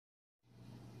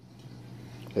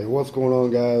Hey, what's going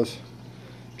on, guys?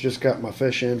 Just got my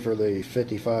fish in for the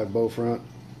 55 bow front.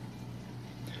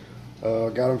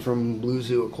 Got them from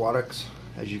Zoo Aquatics,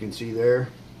 as you can see there.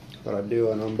 But I'd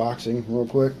do an unboxing real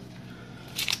quick.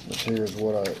 Here's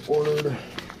what I ordered.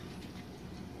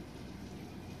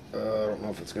 I don't know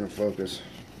if it's going to focus.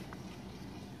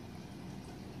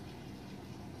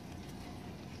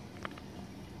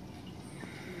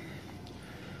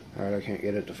 Alright, I can't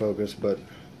get it to focus, but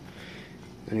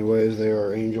anyways, they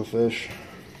are angelfish.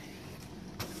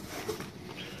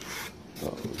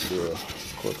 Let's do a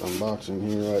quick unboxing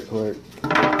here right quick.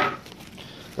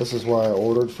 This is why I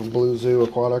ordered from Zoo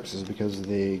Aquatics, is because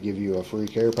they give you a free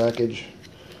care package,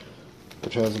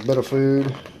 which has a bit of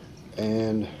food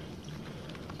and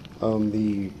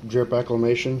the drip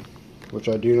acclimation, which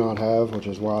I do not have, which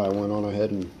is why I went on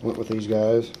ahead and went with these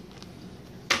guys.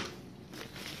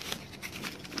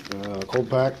 Cold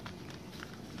pack.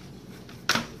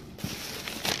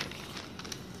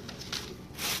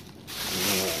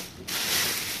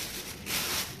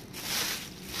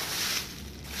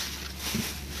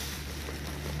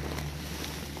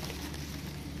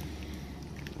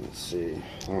 Let's see.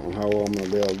 I don't know how well I'm going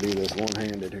to be able to do this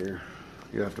one-handed here.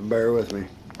 You have to bear with me.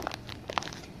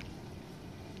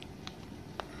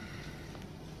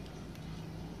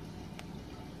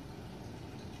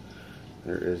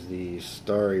 There is the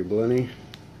starry blenny.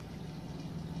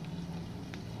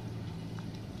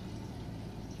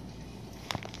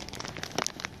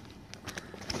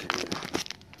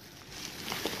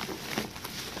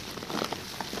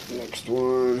 Next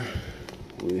one,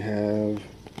 we have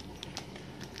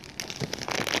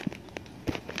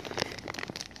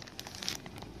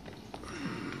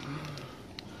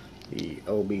the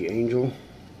LB Angel.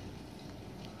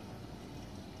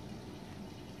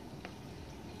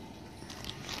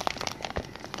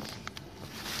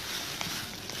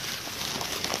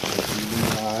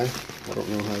 I don't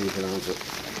know how you pronounce it.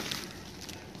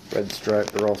 Red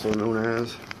stripe, they're also known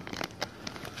as.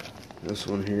 This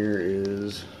one here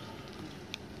is,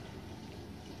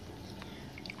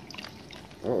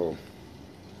 oh,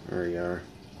 there you are,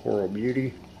 Coral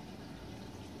Beauty.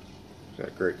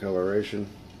 Got great coloration.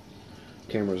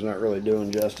 Camera's not really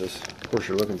doing justice. Of course,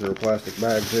 you're looking through a plastic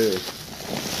bag too.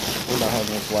 And I have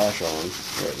no flash on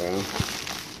right now.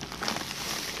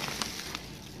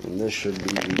 And this should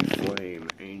be the Flame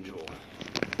Angel.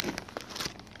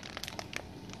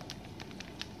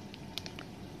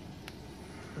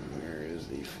 And there is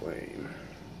the flame.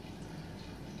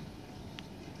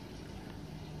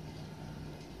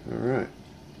 Alright.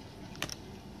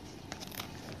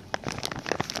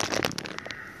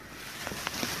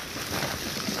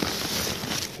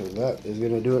 So that is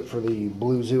going to do it for the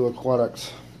Zoo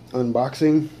Aquatics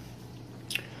unboxing.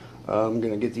 I'm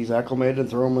going to get these acclimated and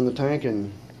throw them in the tank,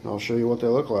 and I'll show you what they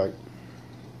look like.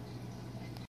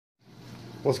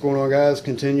 What's going on, guys?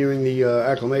 Continuing the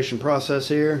acclimation process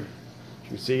here. You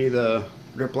can see the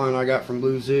drip line I got from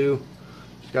Zoo.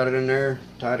 Just got it in there,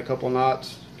 tied a couple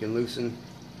knots. You can loosen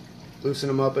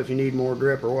them up if you need more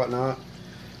drip or whatnot.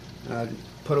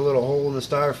 Put a little hole in the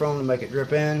styrofoam to make it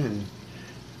drip in, and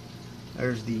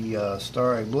there's the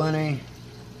starry blenny,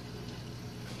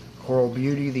 Coral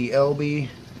Beauty, the LB,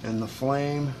 and the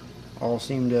Flame. All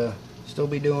seem to still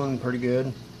be doing pretty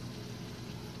good.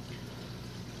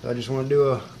 So I just want to do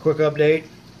a quick update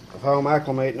of how I'm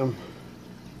acclimating them.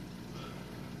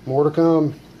 More to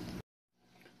come.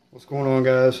 What's going on,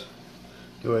 guys?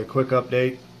 Do a quick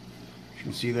update. As you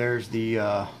can see, there's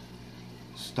the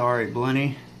starry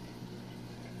blenny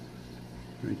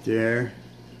right there.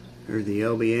 There's the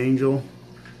LB Angel.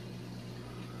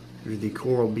 There's the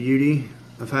Coral Beauty.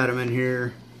 I've had them in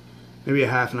here maybe a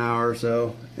half an hour or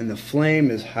so, and the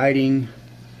Flame is hiding.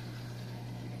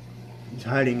 He's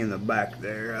hiding in the back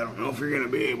there. I don't know if you're going to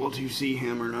be able to see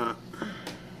him or not.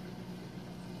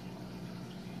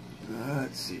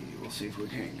 Let's see. We'll see if we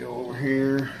can't go over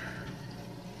here.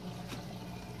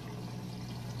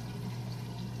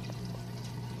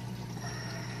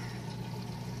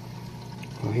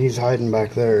 Well, he's hiding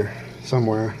back there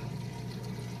somewhere.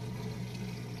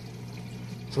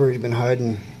 That's where he's been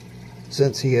hiding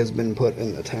since he has been put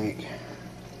in the tank.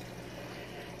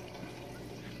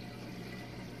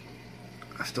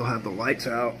 I still have the lights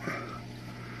out.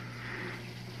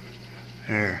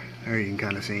 There you can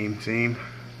kind of see him. See him?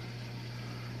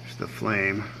 There's the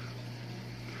Flame.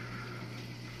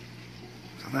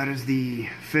 So that is the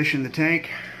fish in the tank.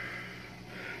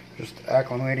 Just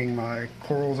acclimating my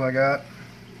corals I got.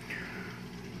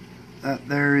 That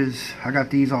there is, I got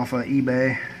these off of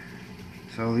eBay.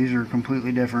 So these are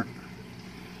completely different.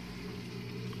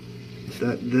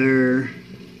 That there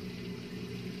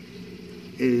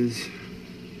is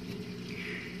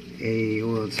a,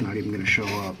 well, it's not even going to show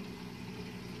up,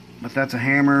 but that's a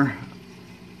hammer,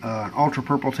 an ultra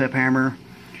purple tip hammer.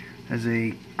 Has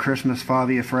a Christmas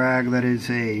Favia frag. That is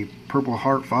a Purple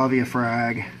Heart Favia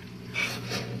frag,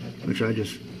 which I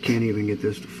just can't even get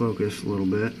this to focus a little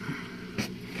bit.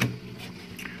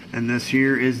 And this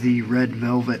here is the Red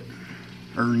Velvet,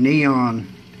 or Neon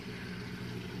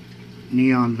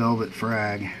Velvet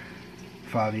frag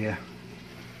Favia.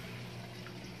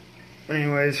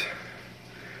 Anyways,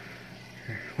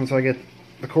 once I get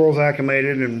the corals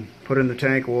acclimated and put in the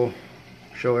tank, we'll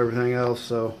show everything else.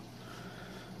 So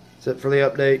that's it for the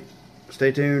update.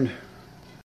 Stay tuned.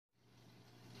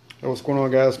 So what's going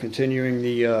on, guys? Continuing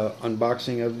the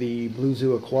unboxing of the Blue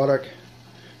Zoo Aquatic.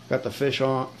 Got the fish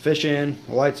in,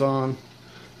 the lights on.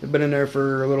 They've been in there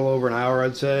for a little over an hour,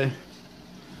 I'd say.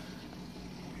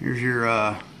 Here's your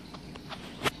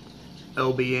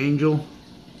LB Angel.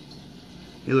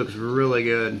 He looks really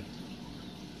good.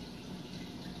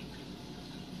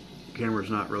 Camera's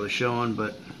not really showing,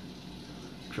 but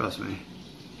trust me.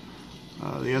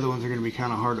 The other ones are going to be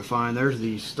kind of hard to find. There's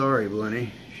the Starry Blenny.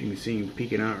 You can see him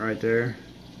peeking out right there.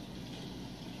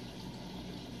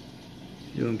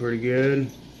 Doing pretty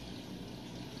good.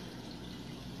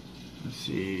 Let's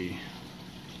see.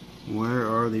 Where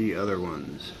are the other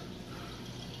ones?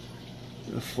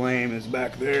 The Flame is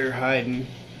back there hiding.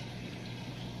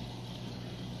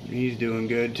 He's doing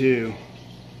good too.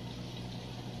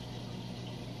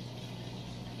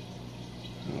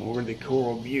 Where'd the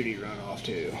Coral Beauty run off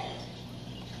to?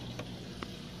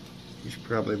 He's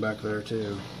probably back there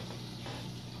too.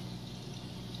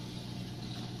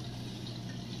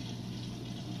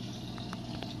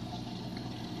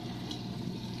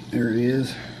 There he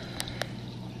is.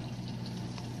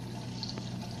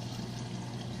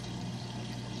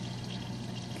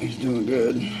 He's doing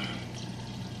good.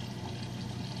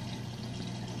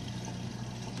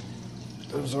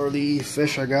 Those are the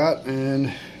fish I got,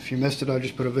 and if you missed it, I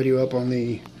just put a video up on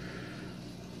the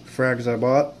frags I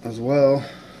bought as well.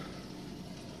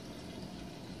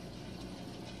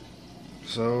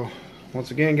 So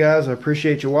once again, guys, I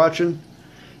appreciate you watching.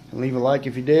 And leave a like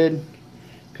if you did. You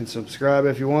can subscribe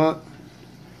if you want.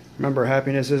 Remember,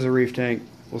 happiness is a reef tank.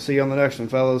 We'll see you on the next one,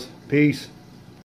 fellas. Peace.